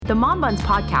The Mom Buns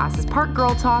podcast is part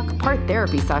girl talk, part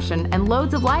therapy session, and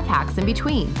loads of life hacks in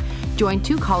between. Join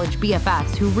two college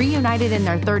BFFs who reunited in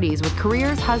their 30s with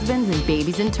careers, husbands, and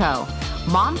babies in tow.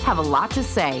 Moms have a lot to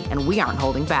say, and we aren't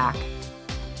holding back.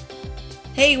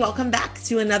 Hey, welcome back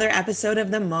to another episode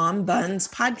of the Mom Buns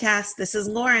podcast. This is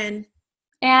Lauren.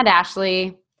 And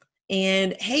Ashley.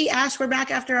 And hey, Ash, we're back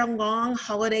after a long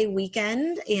holiday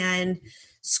weekend, and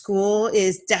school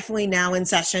is definitely now in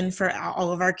session for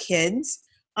all of our kids.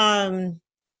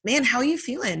 Man, how are you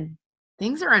feeling?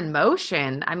 Things are in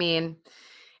motion. I mean,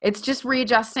 it's just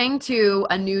readjusting to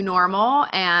a new normal,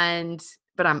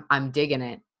 but I'm digging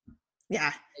it.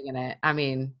 Yeah. Digging it. I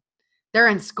mean, they're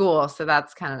in school, so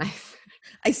that's kind of nice.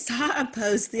 I saw a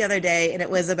post the other day, and it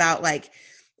was about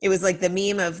it was like the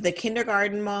meme of the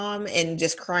kindergarten mom and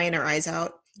just crying her eyes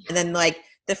out. And then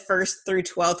the 1st through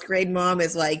 12th grade mom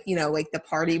is like the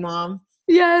party mom.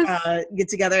 Yes. Get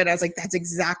together. And I was like, that's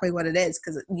exactly what it is.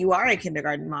 Because you are a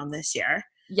kindergarten mom this year.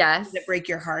 Yes. Did it break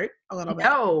your heart a little bit?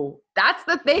 No, that's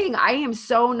the thing. I am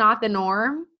so not the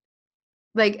norm.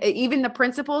 Even the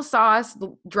principal saw us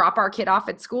drop our kid off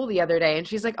at school the other day, and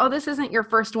she's like, "Oh, this isn't your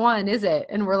first one, is it?"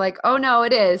 And we're like, "Oh no,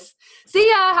 it is. See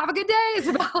ya. Have a good day,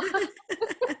 Isabella."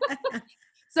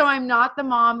 So I'm not the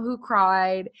mom who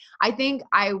cried. I think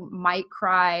I might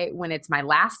cry when it's my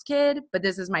last kid, but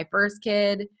this is my first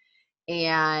kid.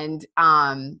 And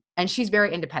she's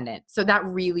very independent. So that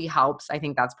really helps. I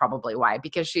think that's probably why,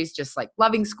 because she's just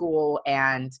loving school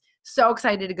and so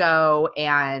excited to go,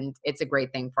 and it's a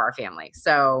great thing for our family.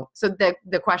 So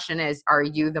the question is, are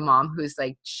you the mom who's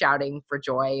shouting for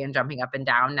joy and jumping up and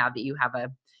down now that you have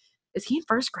is he in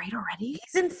first grade already?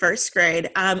 He's in first grade.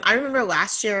 I remember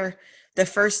last year, the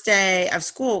first day of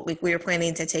school, we were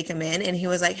planning to take him in, and he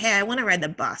was like, "Hey, I want to ride the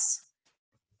bus."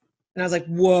 And I was like,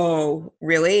 "Whoa,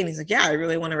 really?" And he's like, "Yeah, I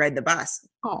really want to ride the bus."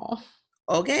 Oh,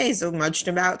 okay. So marched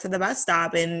him out to the bus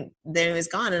stop, and then he was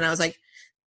gone. And I was like,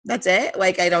 that's it?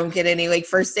 I don't get any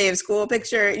first day of school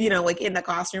picture, in the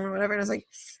classroom or whatever. And I was like,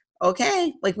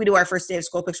 okay. We do our first day of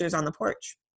school pictures on the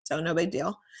porch. So no big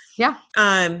deal. yeah.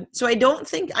 So I would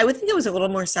think it was a little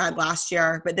more sad last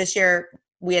year, but this year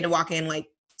we had to walk in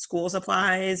school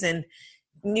supplies and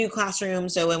new classroom.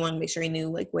 So I wanted to make sure he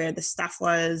knew where the stuff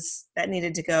was that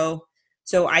needed to go.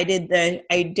 So I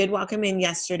did walk him in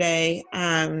yesterday.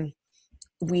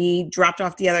 We dropped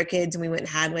off the other kids, and we went and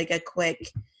had a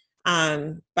quick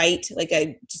bite,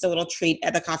 just a little treat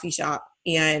at the coffee shop,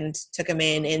 and took him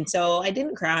in. And so I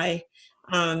didn't cry.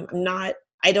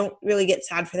 I don't really get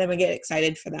sad for them. I get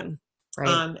excited for them.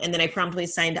 Right. And then I promptly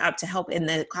signed up to help in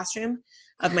the classroom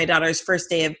of my daughter's first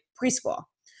day of preschool.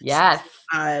 Yes.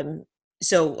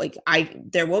 So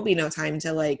there will be no time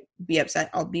to be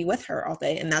upset. I'll be with her all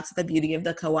day. And that's the beauty of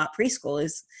the co-op preschool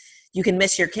is you can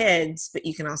miss your kids, but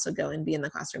you can also go and be in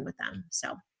the classroom with them.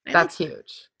 So that's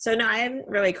huge. So no, I haven't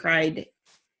really cried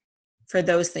for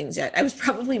those things yet. I was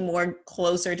probably more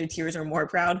closer to tears or more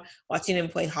proud watching him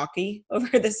play hockey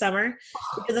over the summer,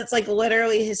 because it's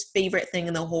literally his favorite thing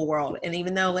in the whole world. And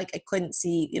even though I couldn't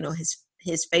see,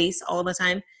 his face all the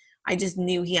time, I just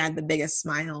knew he had the biggest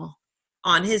smile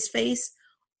on his face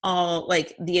all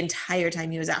the entire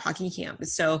time he was at hockey camp.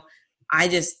 So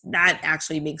that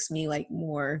actually makes me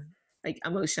more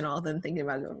emotional than thinking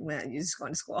about when you're just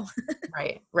going to school.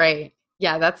 Right.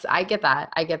 Yeah, I get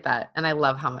that. And I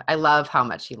love how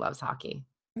much he loves hockey.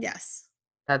 Yes.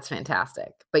 That's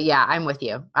fantastic. But yeah, I'm with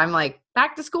you. I'm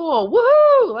back to school.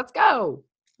 Woohoo! Let's go.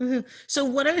 Mm-hmm. So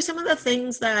what are some of the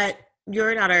things that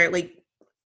your daughter,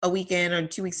 a weekend or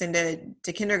 2 weeks into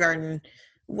kindergarten,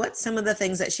 what's some of the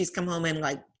things that she's come home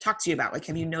and talked to you about?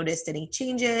 Have you noticed any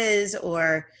changes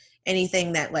or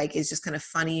anything that is just kind of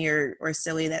funny or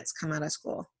silly that's come out of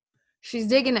school? She's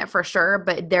digging it for sure,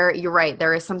 but you're right.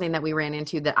 There is something that we ran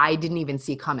into that I didn't even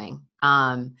see coming,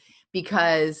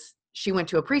 because she went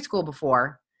to a preschool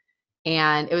before,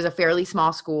 and it was a fairly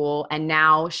small school. And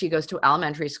now she goes to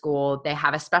elementary school. They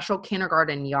have a special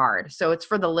kindergarten yard. So it's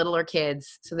for the littler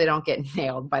kids, so they don't get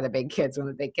nailed by the big kids when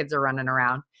the big kids are running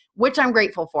around, which I'm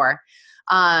grateful for.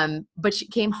 But she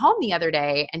came home the other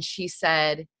day and she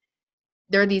said,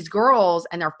 there are these girls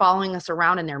and they're following us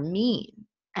around and they're mean.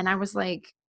 And I was like,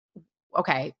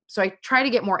 okay. So I try to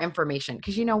get more information,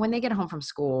 because, when they get home from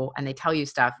school and they tell you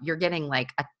stuff, you're getting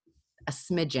a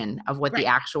smidgen of what the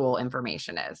actual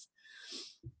information is.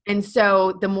 And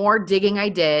so the more digging I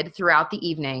did throughout the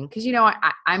evening, because,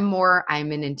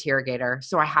 I'm an interrogator,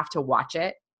 so I have to watch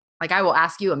it. I will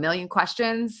ask you a million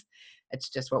questions. It's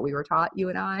just what we were taught, you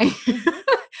and I.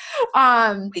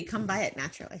 We come by it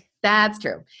naturally. That's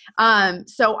true.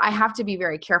 So I have to be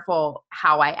very careful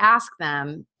how I ask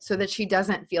them so that she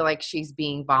doesn't feel like she's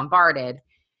being bombarded.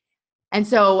 And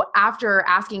so after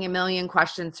asking a million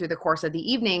questions through the course of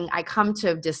the evening, I come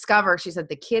to discover, she said,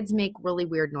 the kids make really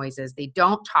weird noises. They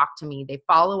don't talk to me. They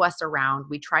follow us around.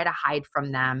 We try to hide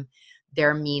from them.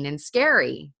 They're mean and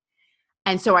scary.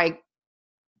 And so I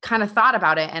kind of thought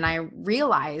about it, and I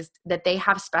realized that they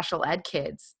have special ed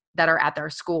kids that are at their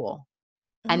school.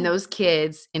 And those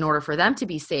kids, in order for them to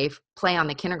be safe, play on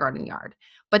the kindergarten yard.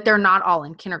 But they're not all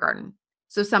in kindergarten.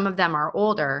 So some of them are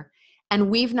older. And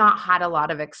we've not had a lot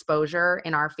of exposure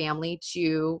in our family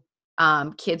to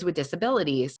kids with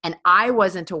disabilities. And I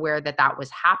wasn't aware that that was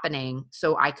happening,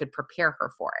 so I could prepare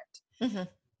her for it. Mm-hmm.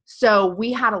 So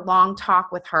we had a long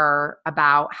talk with her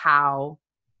about how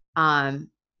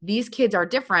these kids are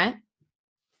different.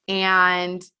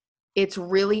 And it's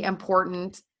really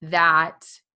important that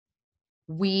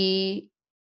we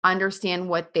understand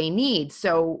what they need.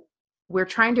 So we're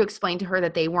trying to explain to her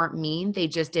that they weren't mean. They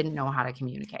just didn't know how to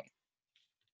communicate.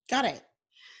 Got it.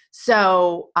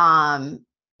 So,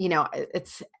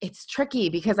 it's tricky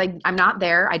because I'm not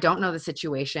there. I don't know the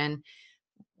situation,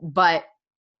 but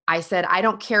I said, I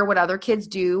don't care what other kids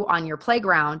do on your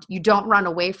playground. You don't run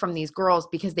away from these girls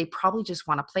because they probably just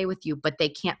want to play with you, but they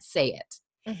can't say it.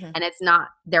 Mm-hmm. And it's not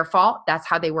their fault. That's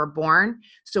how they were born.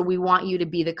 So we want you to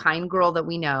be the kind girl that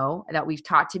we know, that we've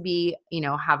taught to be,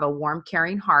 have a warm,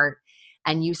 caring heart.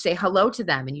 And you say hello to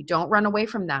them and you don't run away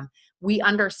from them. We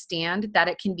understand that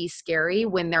it can be scary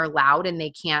when they're loud and they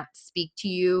can't speak to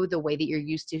you the way that you're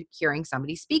used to hearing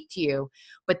somebody speak to you,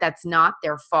 but that's not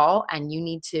their fault. And you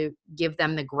need to give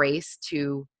them the grace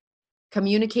to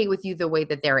communicate with you the way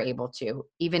that they're able to,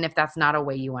 even if that's not a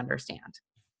way you understand.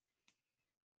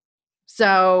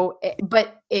 So,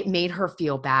 but it made her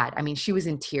feel bad. I mean, she was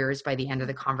in tears by the end of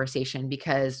the conversation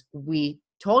because we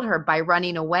told her by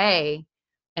running away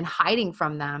and hiding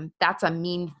from them, that's a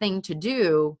mean thing to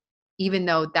do, even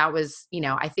though that was,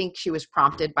 I think she was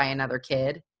prompted by another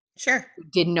kid. Sure. Who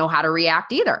didn't know how to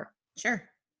react either. Sure.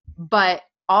 But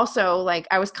also,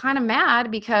 I was kind of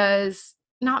mad because,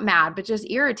 not mad, but just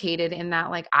irritated in that,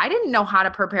 I didn't know how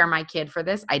to prepare my kid for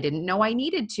this. I didn't know I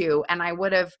needed to. And I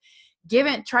would have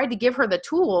tried to give her the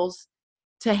tools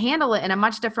to handle it in a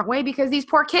much different way, because these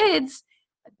poor kids,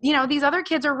 these other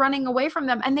kids are running away from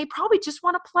them and they probably just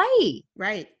want to play.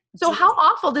 Right. So how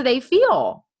awful do they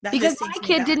feel? That because my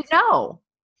kid didn't know.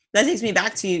 That takes me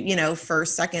back to,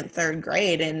 first, second, third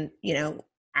grade. And,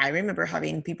 I remember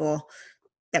having people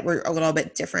that were a little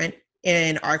bit different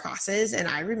in our classes. And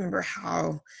I remember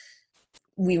how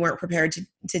we weren't prepared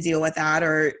to deal with that,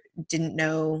 or didn't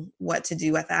know what to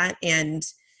do with that. And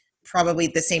probably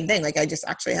the same thing. I just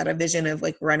actually had a vision of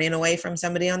running away from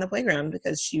somebody on the playground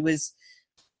because she was,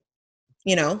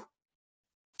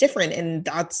 different. And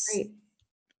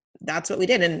that's what we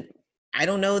did. And I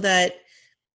don't know that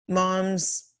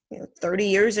moms 30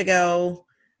 years ago,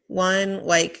 one,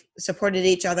 supported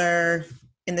each other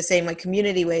in the same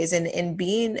community ways, and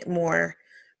being more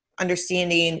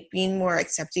understanding, being more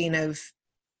accepting of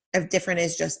different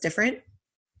is just different,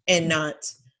 and not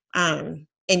and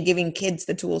giving kids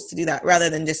the tools to do that, rather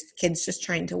than just kids just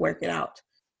trying to work it out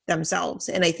themselves.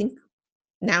 And I think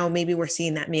now maybe we're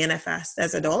seeing that manifest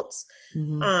as adults,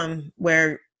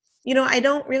 where I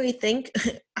don't really think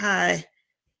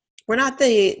we're not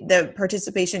the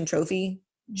participation trophy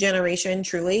generation.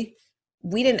 Truly,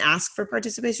 we didn't ask for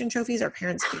participation trophies; our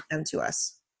parents gave them to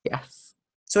us. Yes.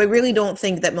 So I really don't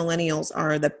think that millennials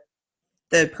are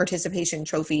the participation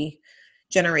trophy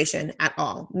generation at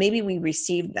all. Maybe we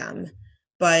received them,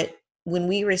 but when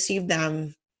we received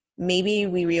them, maybe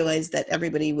we realized that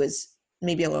everybody was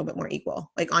maybe a little bit more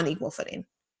equal, on equal footing.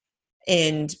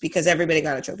 And because everybody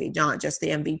got a trophy, not just the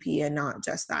MVP and not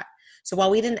just that. So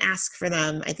while we didn't ask for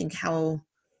them, I think how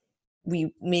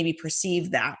we maybe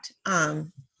perceive that,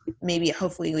 maybe it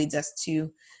hopefully leads us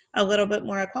to a little bit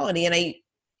more equality. And I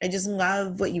just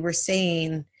love what you were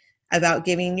saying about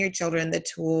giving your children the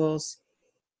tools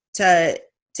to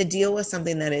deal with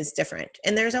something that is different.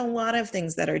 And there's a lot of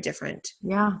things that are different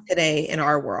today in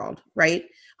our world, right?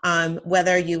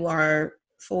 Whether you are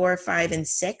 4, 5, and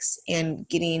 6 and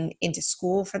getting into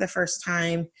school for the first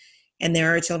time, and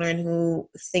there are children who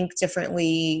think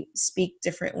differently, speak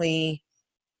differently,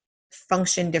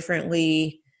 function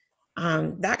differently,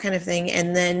 that kind of thing.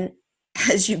 And then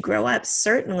as you grow up,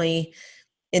 certainly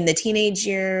in the teenage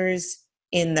years,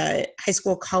 in the high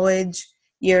school, college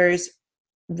years,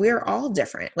 we're all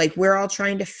different. We're all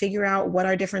trying to figure out what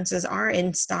our differences are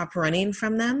and stop running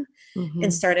from them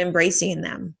and start embracing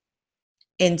them.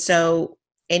 And so,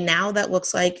 and now that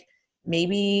looks like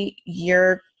maybe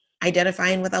you're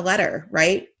identifying with a letter,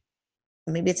 right?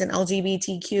 Maybe it's an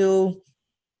LGBTQ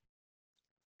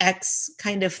X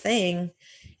kind of thing.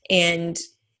 And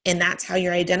And that's how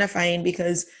you're identifying,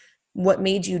 because what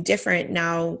made you different,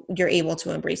 now you're able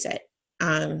to embrace it.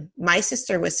 My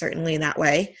sister was certainly that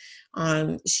way.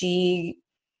 She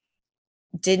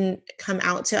didn't come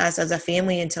out to us as a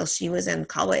family until she was in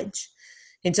college,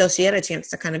 until she had a chance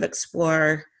to kind of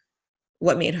explore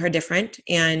what made her different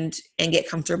and get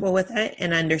comfortable with it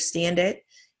and understand it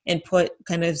and put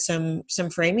kind of some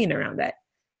framing around it.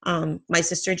 My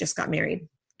sister just got married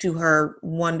to her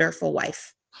wonderful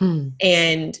wife.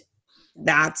 And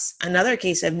that's another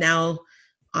case of, now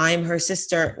I'm her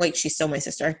sister, like she's still my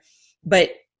sister,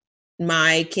 but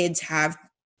my kids have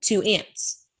two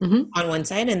aunts on one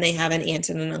side, and they have an aunt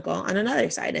and an uncle on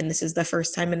another side. And this is the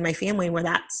first time in my family where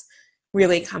that's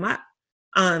really come up.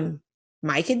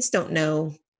 My kids don't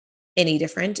know any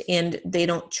different, and they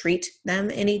don't treat them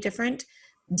any different.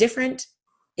 Different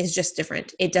is just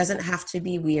different. It doesn't have to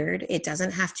be weird. It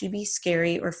doesn't have to be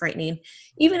scary or frightening.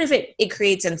 Even if it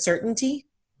creates uncertainty,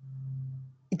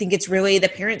 I think it's really the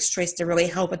parent's choice to really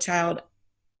help a child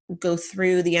go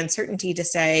through the uncertainty, to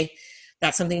say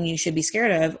that's something you should be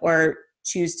scared of, or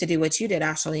choose to do what you did,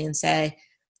 Ashley, and say,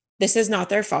 this is not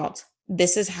their fault.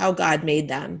 This is how God made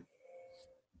them.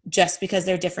 Just because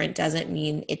they're different doesn't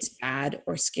mean it's bad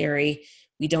or scary.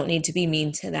 We don't need to be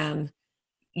mean to them.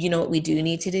 You know what we do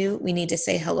need to do? We need to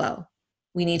say hello.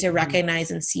 We need to recognize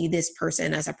and see this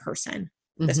person as a person.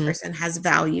 This person has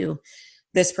value.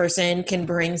 This person can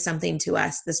bring something to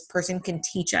us. This person can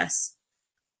teach us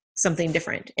something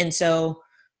different. And so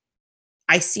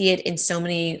I see it in so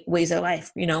many ways of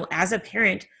life. You know, as a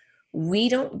parent, we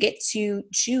don't get to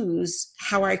choose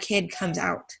how our kid comes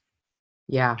out.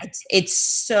 Yeah. It's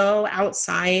so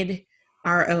outside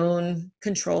our own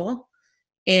control.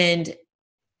 And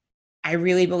I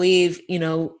really believe, you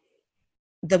know,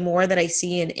 the more that I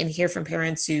see and hear from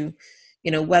parents who,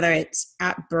 you know, whether it's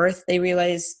at birth, they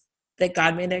realize that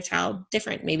God made their child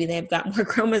different. Maybe they've got more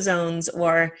chromosomes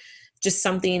or just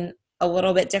something a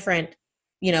little bit different,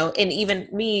 you know, and even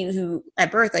me, who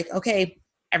at birth, like, okay,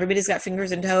 everybody's got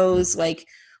fingers and toes. Like,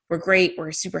 we're great.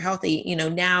 We're super healthy. You know,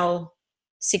 now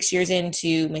 6 years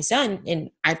into my son,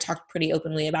 and I've talked pretty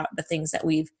openly about the things that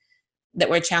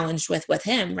we're challenged with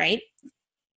him, right?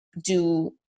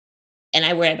 And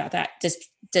I worry about that.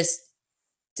 Does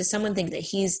someone think that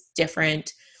he's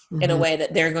different in a way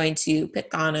that they're going to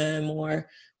pick on him or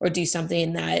do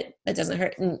something that doesn't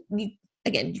hurt? And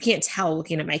you can't tell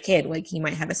looking at my kid, like, he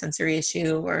might have a sensory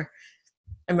issue or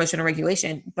emotional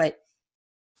regulation, but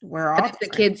we're all But if the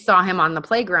kids saw him on the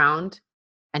playground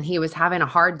and he was having a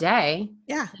hard day,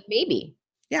 yeah, maybe.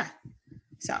 Yeah.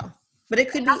 So, but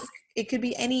it could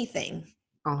be anything.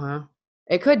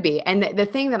 It could be. And the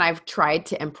thing that I've tried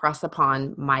to impress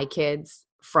upon my kids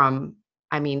from,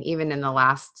 I mean, even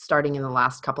starting in the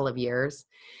last couple of years,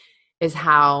 is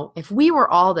how if we were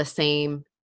all the same,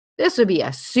 this would be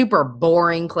a super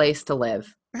boring place to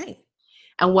live. Right.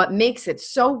 And what makes it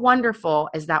so wonderful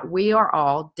is that we are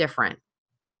all different,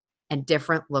 and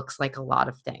different looks like a lot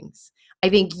of things. I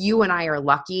think you and I are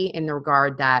lucky in the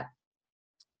regard that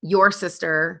your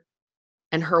sister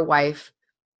and her wife,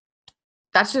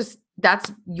 that's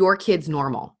your kid's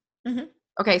normal.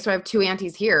 Okay, so I have two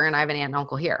aunties here and I have an aunt and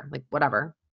uncle here, like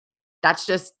whatever. That's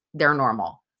just their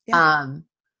normal. Yeah.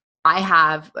 I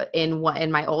have in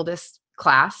my oldest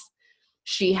class,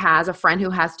 she has a friend who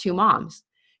has two moms.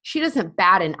 She doesn't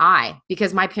bat an eye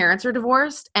because my parents are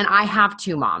divorced and I have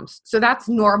two moms. So that's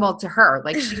normal to her.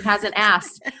 Like, she hasn't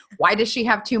asked, why does she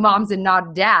have two moms and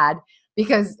not a dad?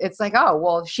 Because it's like, oh,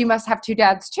 well, she must have two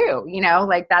dads too, you know,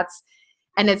 like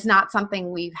and it's not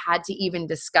something we've had to even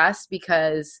discuss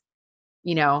because,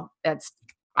 you know,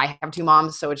 I have two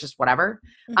moms, so it's just whatever.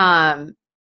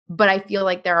 But I feel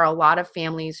like there are a lot of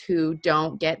families who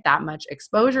don't get that much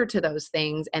exposure to those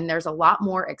things. And there's a lot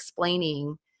more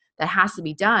explaining that has to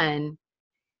be done.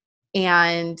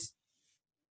 And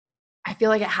I feel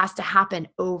like it has to happen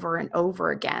over and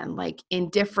over again, like in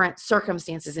different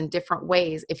circumstances, in different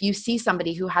ways. If you see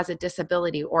somebody who has a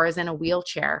disability or is in a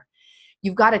wheelchair,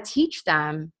 you've got to teach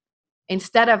them,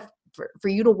 instead of for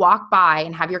you to walk by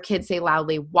and have your kids say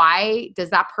loudly, why does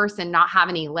that person not have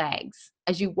any legs,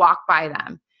 as you walk by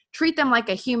them? Treat them like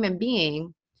a human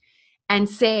being and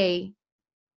say,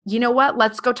 you know what,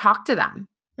 let's go talk to them.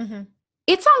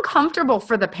 It's uncomfortable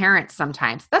for the parents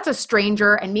sometimes. That's a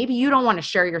stranger, and maybe you don't want to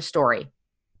share your story.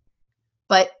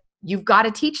 But you've got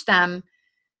to teach them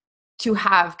to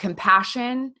have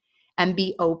compassion and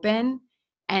be open.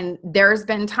 And there's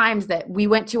been times that we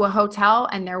went to a hotel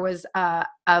and there was a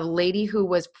lady who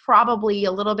was probably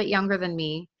a little bit younger than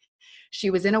me. She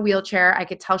was in a wheelchair. I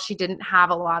could tell she didn't have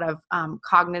a lot of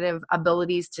cognitive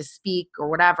abilities to speak or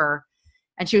whatever.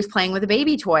 and she was playing with a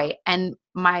baby toy. And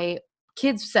my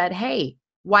kids said, "Hey,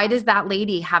 why does that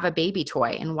lady have a baby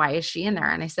toy? And why is she in there?"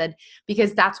 And I said,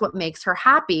 "Because that's what makes her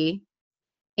happy.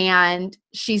 And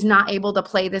she's not able to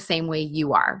play the same way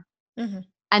you are." Mm-hmm.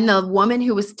 And the woman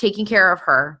who was taking care of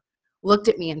her looked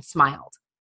at me and smiled,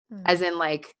 Mm-hmm. as in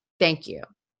like, "Thank you.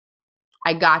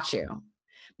 I got you."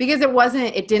 Because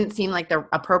it didn't seem like the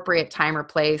appropriate time or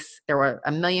place. There were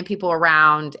a million people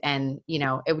around, and,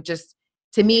 it would just,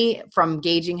 to me, from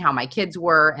gauging how my kids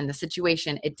were and the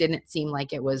situation, it didn't seem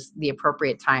like it was the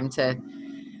appropriate time to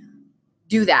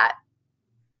do that.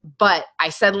 But I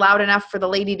said loud enough for the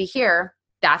lady to hear,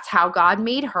 "That's how God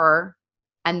made her,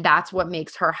 and that's what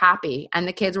makes her happy." And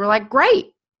the kids were like,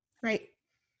 "Great." Right.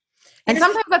 And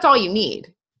sometimes that's all you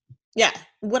need. Yeah.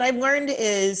 What I've learned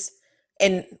is,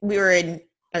 and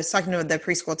I was talking to the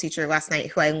preschool teacher last night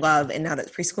who I love. And now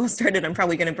that preschool started, I'm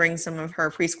probably going to bring some of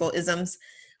her preschool isms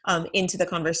into the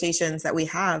conversations that we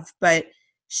have. But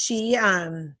she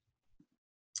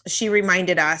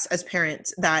reminded us as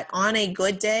parents that on a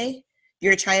good day,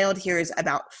 your child hears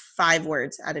about 5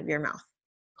 words out of your mouth.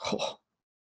 Oh.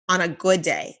 On a good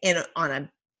day, and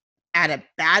at a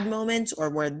bad moment, or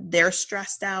where they're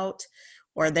stressed out,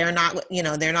 or they're not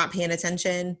paying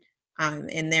attention,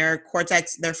 and their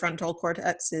frontal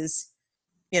cortex is,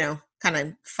 kind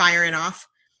of firing off,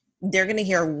 they're going to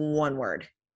hear 1 word.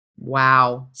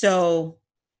 Wow. So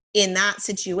in that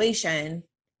situation,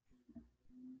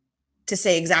 to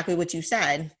say exactly what you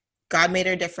said, God made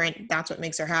her different, that's what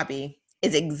makes her happy,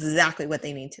 is exactly what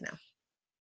they need to know.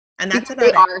 And that's Because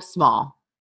about they it. are small.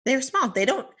 They're small. They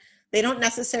don't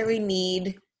necessarily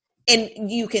need,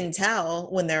 and you can tell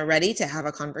when they're ready to have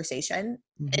a conversation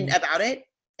and about it,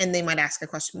 and they might ask a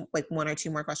question, like 1 or 2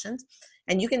 more questions,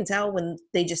 and you can tell when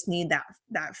they just need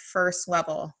that first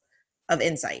level of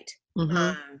insight.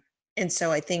 And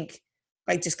so I think,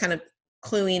 like, just kind of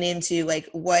cluing into like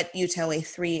what you tell a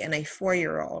 3 and a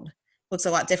 4-year-old looks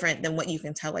a lot different than what you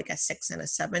can tell like a 6 and a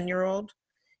 7-year-old,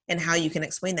 and how you can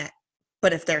explain that.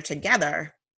 But if they're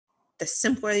together, the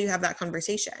simpler you have that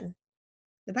conversation,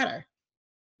 the better.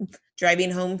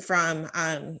 Driving home from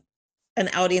an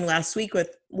outing last week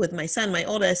with my son, my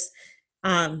oldest,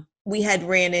 we had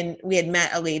met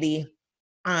a lady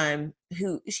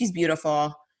who, she's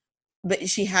beautiful, but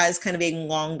she has kind of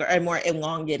a more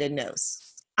elongated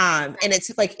nose. And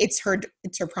it's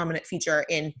her prominent feature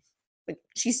in, like,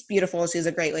 she's beautiful. She's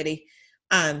a great lady.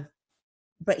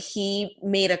 But he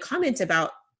made a comment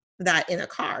about that in a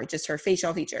car, just her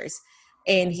facial features.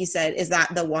 And he said, "Is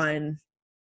that the one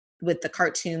with the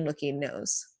cartoon looking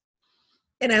nose?"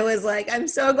 And I was like, "I'm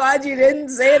so glad you didn't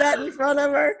say that in front of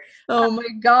her." Oh my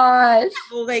gosh.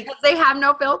 Like, they have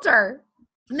no filter.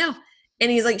 No.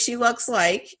 And he's like, "She looks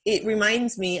like, it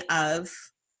reminds me of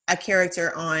a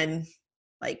character on,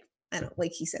 like, I don't know,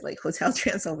 like he said, like Hotel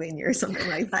Transylvania or something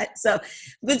like that." So,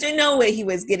 but you know what he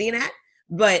was getting at.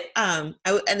 But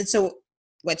and so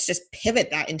let's just pivot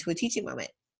that into a teaching moment.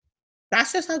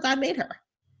 That's just how God made her.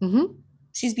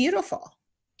 She's beautiful.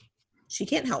 She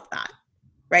can't help that,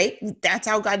 right? That's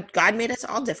how God made us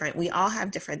all different. We all have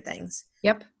different things.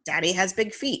 Yep. Daddy has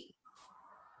big feet,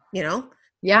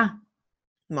 Yeah.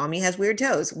 Mommy has weird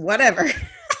toes, whatever.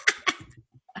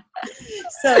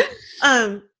 So,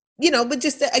 but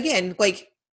just again,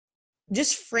 like,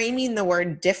 just framing the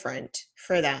word different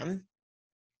for them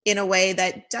in a way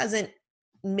that doesn't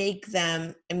make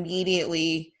them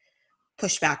immediately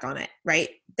push back on it, right?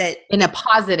 That in a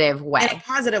positive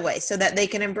way. So that they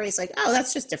can embrace, like, oh,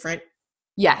 that's just different.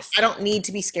 Yes. I don't need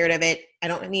to be scared of it. I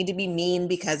don't need to be mean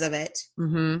because of it.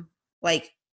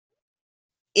 Like,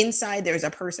 inside there's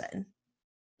a person.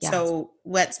 Yes. So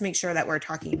let's make sure that we're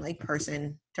talking like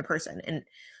person to person. And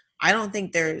I don't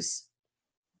think there's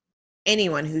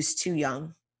anyone who's too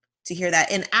young to hear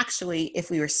that. And actually, if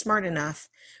we were smart enough,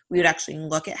 we would actually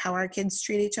look at how our kids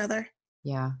treat each other.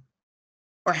 Yeah.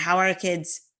 Or how our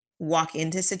kids walk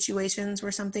into situations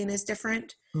where something is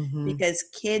different. Because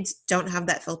kids don't have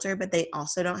that filter, but they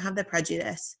also don't have the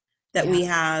prejudice that we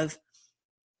have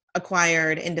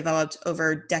acquired and developed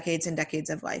over decades and decades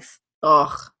of life.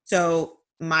 Ugh. So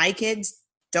my kids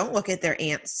don't look at their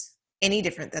aunts any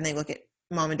different than they look at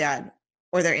mom and dad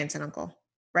or their aunts and uncle,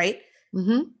 right?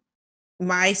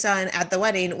 My son at the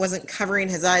wedding wasn't covering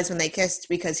his eyes when they kissed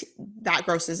because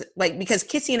because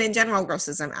kissing in general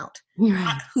grosses them out.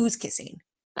 Not who's kissing,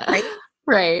 right?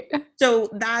 Right. So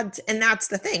that's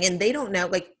the thing. And they don't know,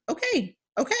 like, okay,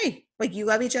 like, you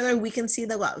love each other. We can see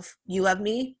the love. You love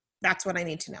me. That's what I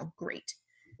need to know. Great.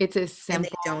 It's as simple and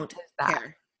they don't as that.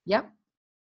 care. Yep.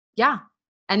 Yeah.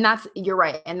 And you're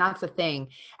right. And that's the thing.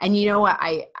 And you know what?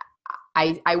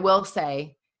 I will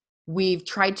say, we've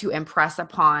tried to impress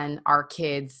upon our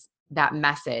kids that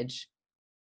message,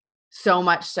 so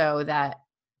much so that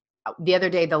the other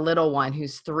day, the little one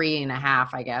who's 3.5,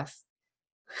 I guess,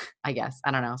 I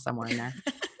don't know, somewhere in there.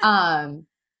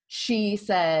 She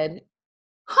said,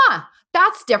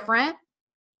 that's different,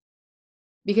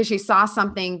 because she saw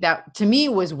something that to me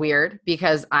was weird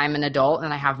because I'm an adult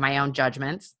and I have my own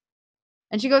judgments.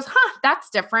 And she goes, that's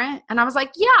different. And I was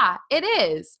like, yeah, it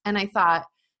is. And I thought,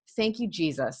 thank you,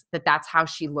 Jesus, that that's how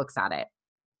she looks at it.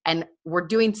 And we're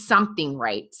doing something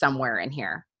right somewhere in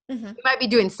here. Mm-hmm. We might be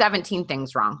doing 17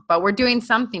 things wrong, but we're doing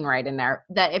something right in there.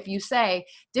 That if you say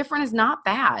different is not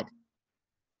bad,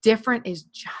 different is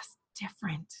just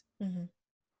different. Mm-hmm.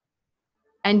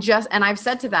 And I've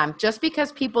said to them, just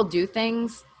because people do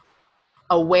things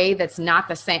a way that's not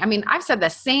the same. I mean, I've said the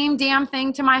same damn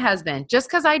thing to my husband. Just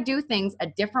because I do things a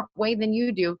different way than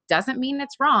you do doesn't mean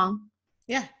it's wrong.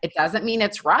 Yeah. It doesn't mean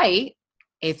it's right.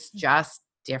 It's just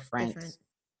different.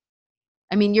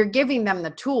 I mean, you're giving them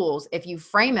the tools if you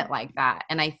frame it like that.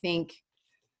 And I think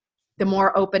the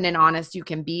more open and honest you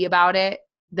can be about it,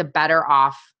 the better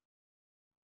off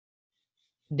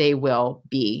they will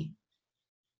be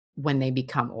when they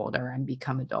become older and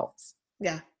become adults.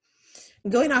 Yeah.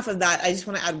 Going off of that, I just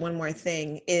want to add one more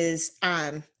thing is,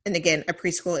 and again, a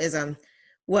preschoolism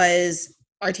was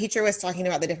our teacher was talking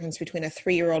about the difference between a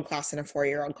 3-year-old class and a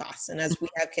 4-year-old class. And as we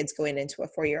have kids going into a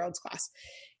 4-year-old's class,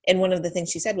 and one of the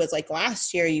things she said was like,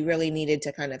 last year, you really needed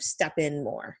to kind of step in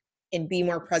more and be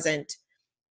more present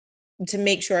to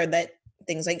make sure that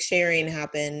things like sharing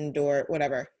happened or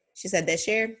whatever. She said, this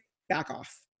year, back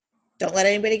off. Don't let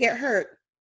anybody get hurt,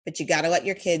 but you got to let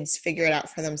your kids figure it out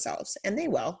for themselves. And they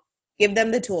will. Give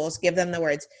them the tools, give them the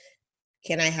words.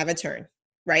 Can I have a turn?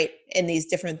 Right? And these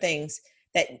different things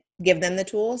that give them the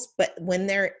tools. But when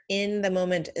they're in the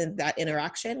moment of that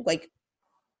interaction, like,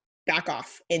 back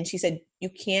off. And she said, you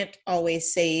can't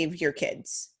always save your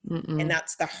kids. Mm-mm. And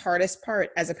that's the hardest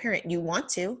part as a parent. You want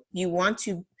to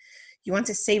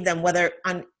save them, whether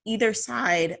on either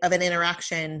side of an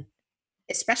interaction,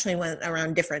 especially when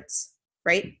around difference,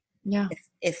 right? Yeah.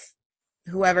 If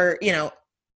whoever,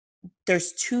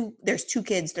 there's two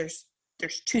kids, there's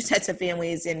two sets of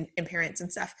families and parents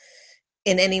and stuff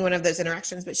in any one of those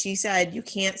interactions. But she said, you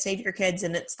can't save your kids.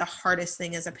 And it's the hardest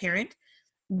thing as a parent.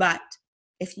 But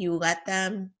if you let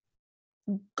them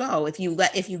go, if you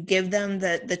give them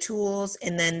the tools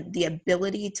and then the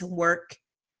ability to work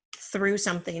through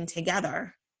something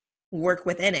together, work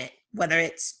within it, whether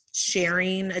it's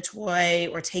sharing a toy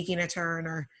or taking a turn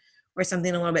or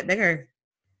something a little bit bigger.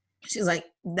 She's like,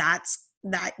 that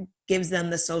gives them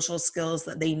the social skills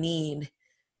that they need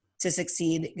to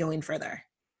succeed going further.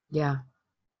 Yeah.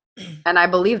 And I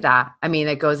believe that. I mean,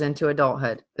 it goes into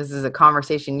adulthood. This is a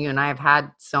conversation you and I have had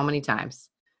so many times.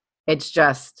 It's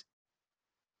just,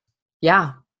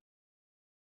 yeah.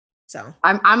 So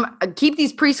I'm keep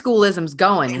these preschoolisms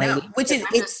going, lady. Which is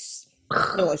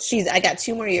I got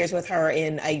 2 more years with her,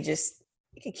 and I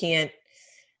can't.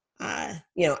 I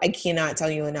cannot tell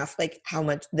you enough, like, how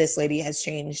much this lady has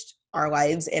changed our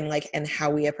lives and how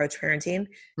we approach parenting,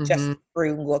 just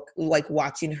through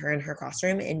watching her in her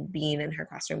classroom and being in her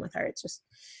classroom with her. It's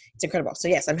incredible. So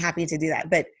yes, I'm happy to do that.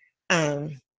 But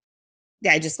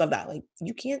I just love that. Like,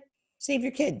 you can't save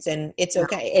your kids, and it's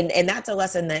okay. And that's a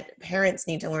lesson that parents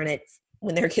need to learn it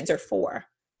when their kids are 4.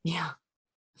 Yeah.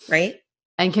 Right.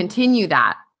 And continue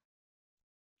that.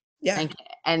 Yeah.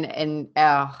 And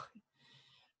I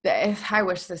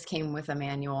wish this came with a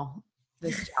manual,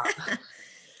 this job.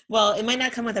 Well, it might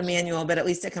not come with a manual, but at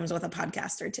least it comes with a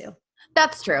podcast or 2.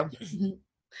 That's true.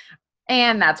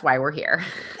 And that's why we're here.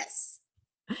 Yes.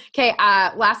 Okay.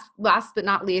 Last but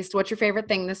not least, what's your favorite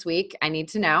thing this week? I need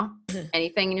to know.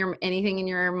 Anything in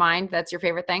your mind that's your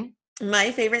favorite thing?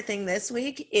 My favorite thing this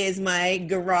week is my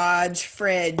garage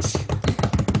fridge.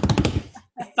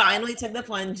 I finally took the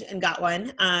plunge and got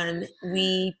one.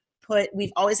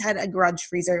 We've always had a garage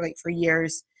freezer, like, for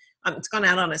years. It's gone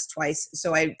out on us twice,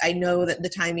 so I know that the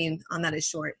timing on that is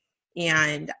short.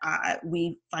 And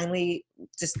we finally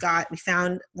we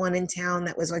found one in town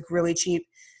that was, like, really cheap,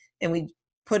 and we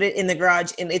put it in the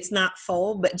garage. And it's not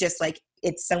full, but just, like,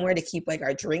 it's somewhere to keep, like,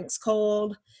 our drinks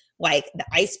cold, like the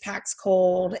ice packs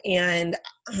cold, and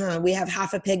we have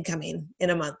half a pig coming in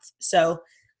a month. So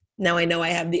now I know I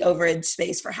have the overage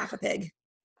space for half a pig.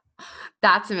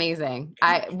 That's amazing.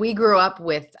 We grew up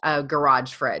with a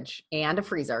garage fridge and a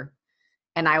freezer.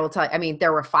 And I will tell you, I mean,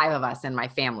 there were 5 of us in my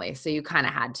family, so you kind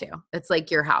of had to. It's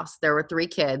like your house. There were 3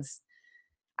 kids.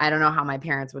 I don't know how my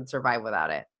parents would survive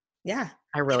without it. Yeah.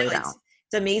 I really don't.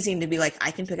 It's amazing to be like, I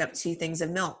can pick up 2 things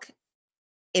of milk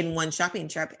in one shopping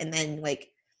trip, and then,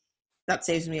 like, that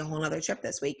saves me a whole nother trip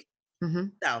this week. Mm-hmm.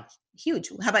 So huge.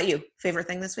 How about you? Favorite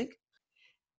thing this week?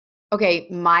 Okay,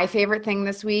 my favorite thing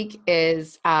this week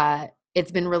is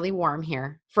it's been really warm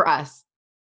here for us.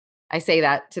 I say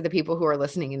that to the people who are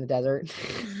listening in the desert.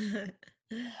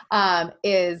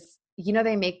 Is,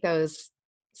 they make those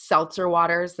seltzer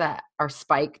waters that are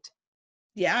spiked.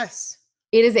 Yes.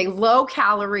 It is a low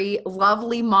calorie,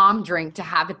 lovely mom drink to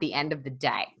have at the end of the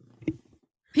day.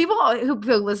 People who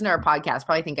listen to our podcast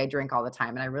probably think I drink all the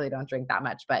time, and I really don't drink that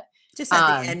much, but just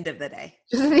at the end of the day.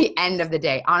 Just at the end of the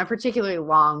day on a particularly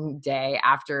long day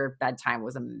after bedtime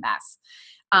was a mess.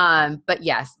 But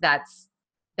yes, that's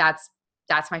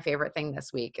my favorite thing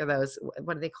this week. Are those,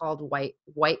 what are they called?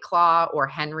 White Claw or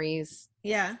Henry's?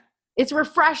 Yeah. It's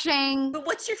refreshing. But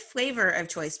what's your flavor of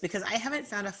choice? Because I haven't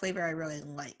found a flavor I really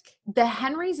like. The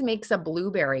Henry's makes a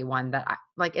blueberry one that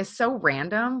is so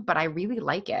random, but I really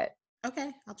like it.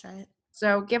 Okay, I'll try it.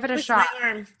 So give it a shot. My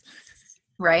arm.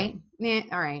 Right? Yeah.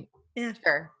 All right. Yeah.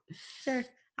 Sure.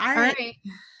 All right.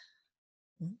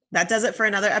 That does it for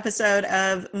another episode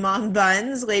of Mom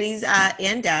Buns. Ladies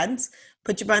and dads,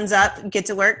 put your buns up, get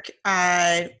to work,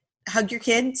 hug your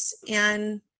kids,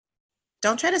 and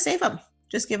don't try to save them.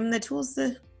 Just give them the tools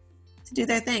to do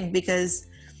their thing, because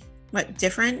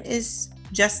different is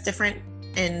just different,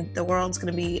 and the world's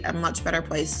going to be a much better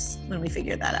place when we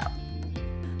figure that out.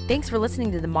 Thanks for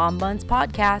listening to the Mom Buns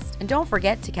podcast, and don't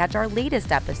forget to catch our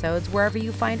latest episodes wherever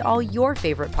you find all your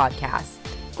favorite podcasts.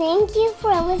 Thank you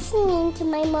for listening to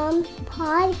my mom's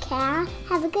podcast.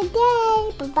 Have a good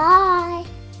day.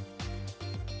 Bye-bye.